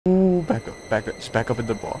Just back up in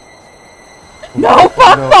the ball. No! Oh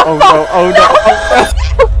no! Oh no! Oh no!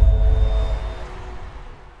 Oh, no.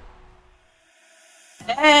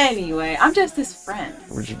 Anyway, I'm just his friend.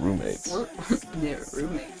 We're just roommates. They're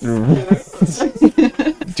roommates.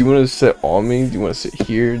 Do you want to sit on me? Do you want to sit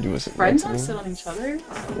here? Do you want to sit Friends next don't to me? sit on each other?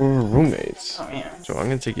 We're roommates. Oh, yeah. So I'm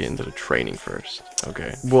gonna take you into the training first.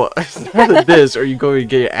 Okay. Well, either this or you go and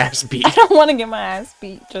get your ass beat. I don't want to get my ass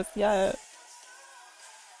beat just yet.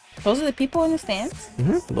 Those are the people in the stands?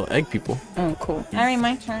 Little egg people. Oh, cool. Alright,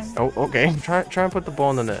 my turn. Oh, okay. Try and put the ball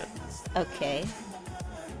in the net. Okay.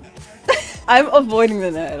 I'm avoiding the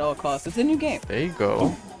net at all costs. It's a new game. There you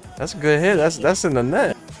go. That's a good hit. That's in the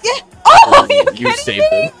net. Yeah. Oh, You saved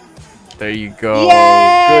it. There you go.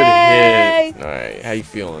 Yay! Good hit. All right. How you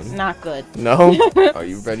feeling? Not good. No? Are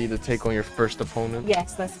you ready to take on your first opponent?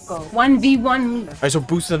 Yes, let's go. 1v1 me. All right. So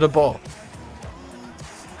boost to the ball.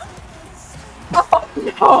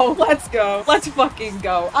 Oh, let's go. Let's fucking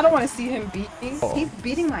go. I don't want to see him beat me. Oh. He's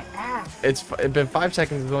beating my ass. It's been 5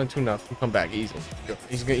 seconds. It's only 2-0. Come back easy. Go.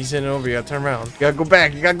 He's hitting over. You gotta turn around. You gotta go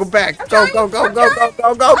back. You gotta go back. Go. You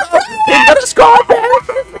gotta score, man.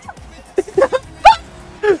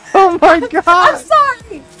 Oh my god. I'm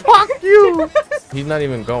sorry. Fuck you. He's not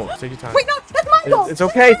even going. Take your time. Wait, no, that's my goal. It's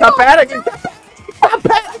okay. Stop panicking. Stop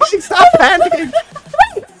panicking. Stop panicking.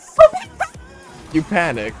 You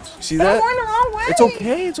panicked. See that? I'm going the wrong way. It's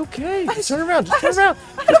okay. It's okay. Just turn around. Just turn around.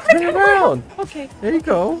 Just turn around. Okay. There you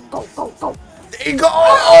go. Go. There you go.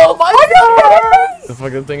 Oh my god. The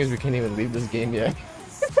fucking thing is we can't even leave this game yet.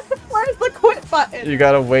 Where's the quit button? You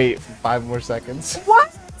gotta wait 5 more seconds.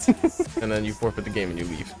 What? And then you forfeit the game and you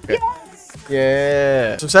leave. Okay.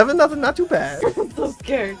 Yeah. So 7-0, not too bad. I'm so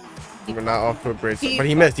scared. We're not off to a great start. He- But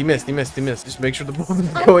he missed. Just make sure the ball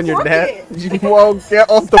doesn't go in your I'm net. working. You won't get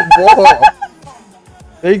off the ball.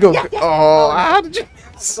 There you go. Yeah. Oh, how did you?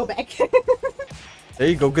 Go back. There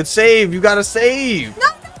you go. Good save. You gotta save. No.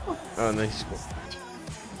 Oh, nice score.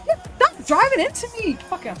 Stop driving into me,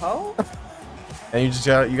 fucking hoe. And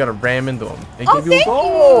you gotta ram into him. They Oh, give you a thank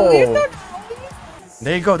goal. you. You're so nice.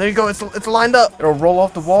 There you go. There you go. It's lined up. It'll roll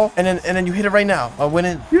off the wall, and then you hit it right now. I'll win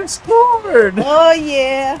it. You scored. Oh,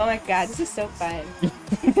 yeah. Oh, my God. This is so fun.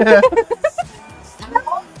 Yeah.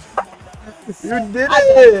 You did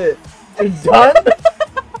it. You're done.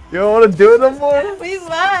 You don't want to do it no more. We won.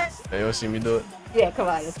 Hey, you want to see me do it? Yeah, come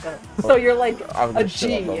on. Let's go. So you're like I'm a gonna shut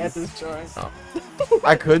G up, Bubba. at this joint.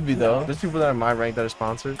 I could be though. There's people that are my rank that are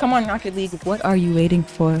sponsored. Come on, Rocket League. What are you waiting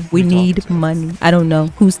for? We need money. I don't know.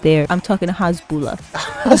 Who's there? I'm talking to Hasbullah.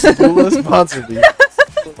 Hasbullah sponsored me.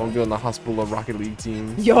 I'm doing the Hasbullah Rocket League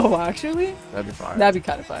team. Yo, actually, That'd be fire. that'd be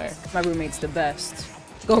kind of fire. My roommate's the best.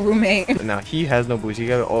 Go, roommate. But now he has no boost. He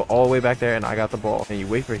got it all the way back there, and I got the ball. And you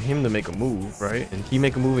wait for him to make a move, right? And he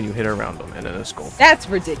make a move, and you hit it around him, and then it's goal. That's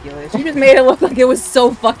ridiculous. You just made it look like it was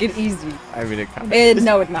so fucking easy. I mean, it kind of.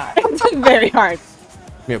 No, it's not. It's very hard.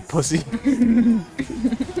 Me a pussy.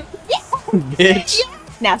 Bitch.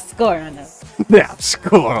 Now score on us. Now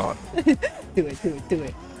score on. Do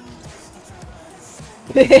it.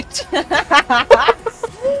 Bitch.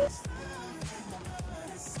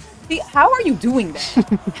 See, how are you doing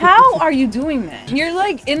that? How are you doing that? You're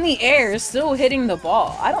like in the air, still hitting the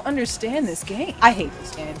ball. I don't understand this game. I hate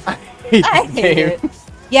this game. I hate I this hate game. it.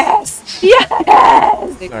 Yes. Yes.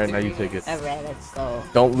 Alright, now you take it. Alright, let's go.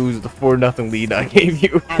 Don't lose the 4-0 lead I gave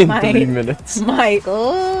you I in might. 3 minutes. Mike.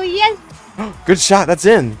 Oh, yes. Good shot. That's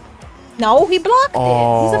in. No, he blocked Oh,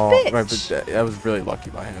 it. He's a bitch. right, but that was really lucky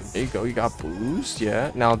by him. There you go. You got boost.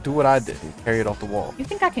 Yeah. Now do what I did and carry it off the wall. You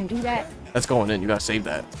think I can do that? That's going in. You gotta save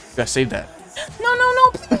that. You gotta save that.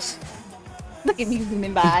 No, please. Look at me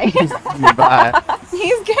zooming by. Bye.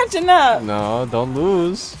 He's catching up. No, don't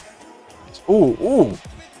lose. Ooh.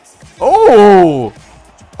 Oh!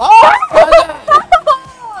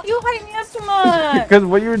 You hype me up too much. Because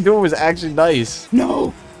what you were doing was actually nice.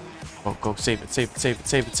 No. Go. Save it.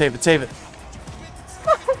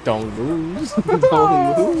 Don't lose.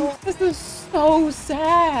 Don't lose. This is so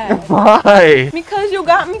sad. Why? Because you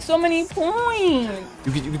got me so many points.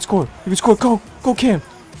 You can score. Go, Cam.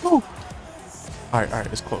 Go. All right.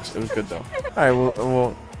 It's close. It was good though. All right.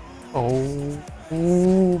 Well.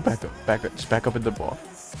 Oh. Back up. Just back up in the ball.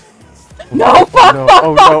 No. No.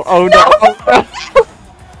 Oh no.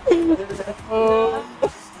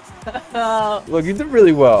 Look, you did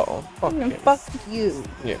really well. Fuck him. Fuck you.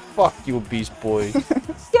 Yeah. Fuck you, Beast Boy. Can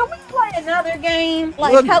we play another game?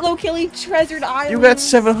 Like Look. Hello Kitty Treasured Island? You got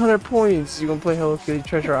 700 points. You gonna play Hello Kitty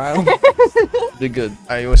Treasure Island? Did good.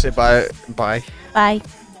 Alright, you wanna say bye? Bye. Bye.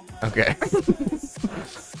 Okay.